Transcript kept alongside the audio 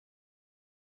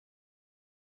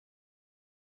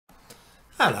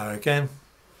Hello again.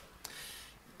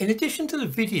 In addition to the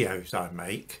videos I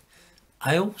make,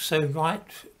 I also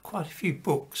write quite a few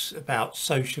books about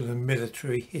social and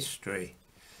military history.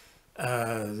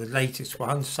 The latest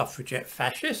one, Suffragette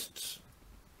Fascists,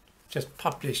 just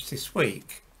published this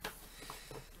week.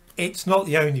 It's not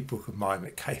the only book of mine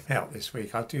that came out this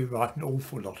week. I do write an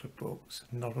awful lot of books.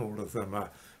 Not all of them are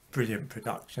brilliant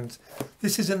productions.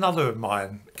 This is another of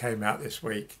mine that came out this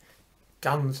week,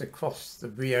 Guns Across the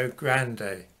Rio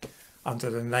Grande,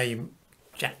 under the name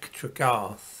Jack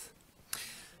Tregarth.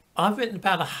 I've written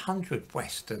about 100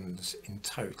 westerns in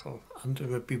total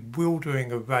under a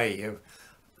bewildering array of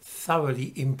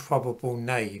thoroughly improbable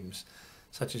names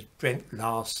such as Brent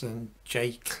Larson,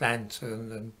 Jay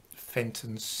Clanton and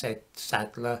Fenton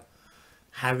Sadler,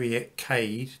 Harriet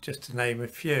Cade, just to name a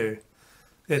few.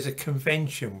 There's a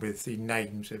convention with the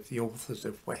names of the authors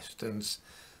of westerns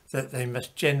that they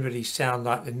must generally sound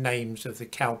like the names of the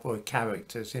cowboy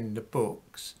characters in the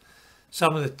books.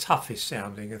 Some of the toughest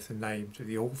sounding of the names of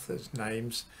the authors'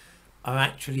 names are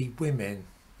actually women.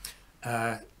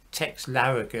 Tex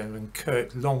Larrigan and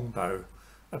Kurt Longbow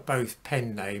are both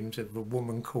pen names of a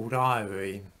woman called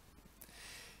Irene.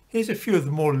 Here's a few of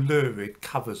the more lurid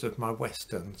covers of my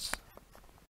westerns.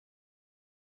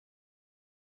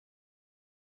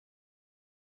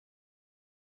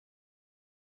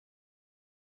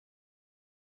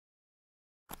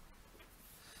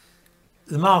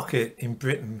 The market in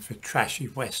Britain for trashy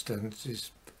westerns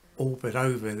is all but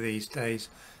over these days.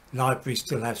 Libraries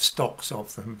still have stocks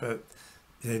of them, but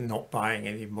they're not buying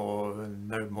any more and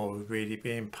no more are really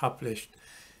being published.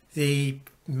 The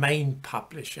main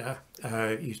publisher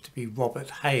used to be Robert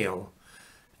Hale,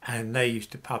 and they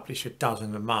used to publish a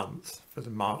dozen a month for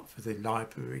the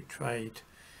library trade.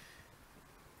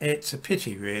 It's a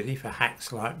pity really for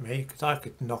hacks like me, because I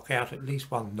could knock out at least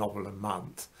one novel a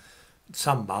month.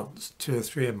 Some months 2 or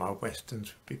 3 of my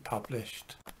westerns would be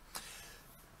published.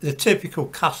 The typical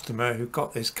customer who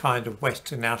got this kind of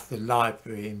western out of the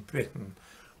library in Britain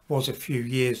was a few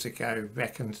years ago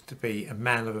reckoned to be a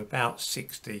man of about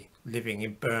 60 living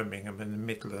in Birmingham and the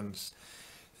Midlands.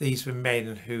 These were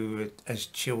men who as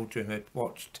children had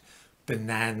watched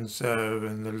Bonanza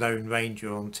and The Lone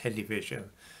Ranger on television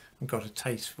and got a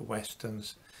taste for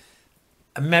westerns.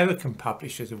 American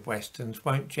publishers of westerns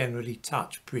won't generally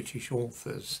touch British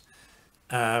authors.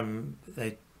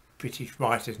 British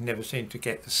writers never seem to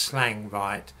get the slang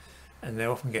right, and they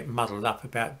often get muddled up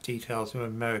about details of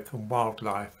American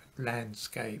wildlife and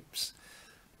landscapes.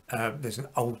 There's an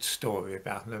old story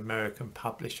about an American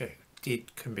publisher who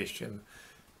did commission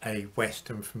a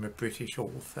western from a British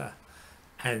author,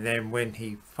 and then when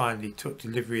he finally took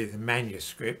delivery of the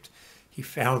manuscript, he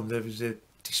found there was a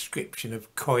description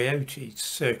of coyotes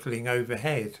circling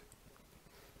overhead.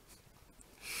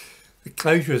 The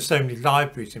closure of so many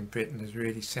libraries in Britain has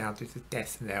really sounded the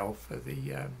death knell for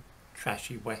the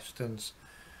trashy westerns.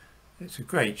 It's a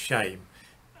great shame.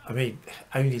 I mean,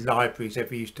 only libraries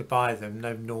ever used to buy them.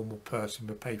 No normal person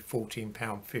would pay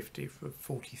 £14.50 for a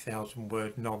 40,000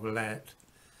 word novelette.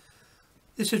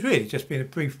 This has really just been a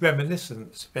brief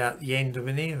reminiscence about the end of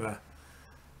an era.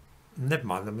 Never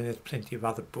mind, I mean, there's plenty of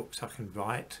other books I can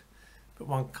write, but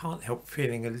one can't help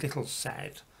feeling a little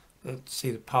sad to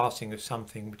see the passing of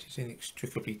something which is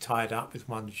inextricably tied up with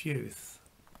one's youth.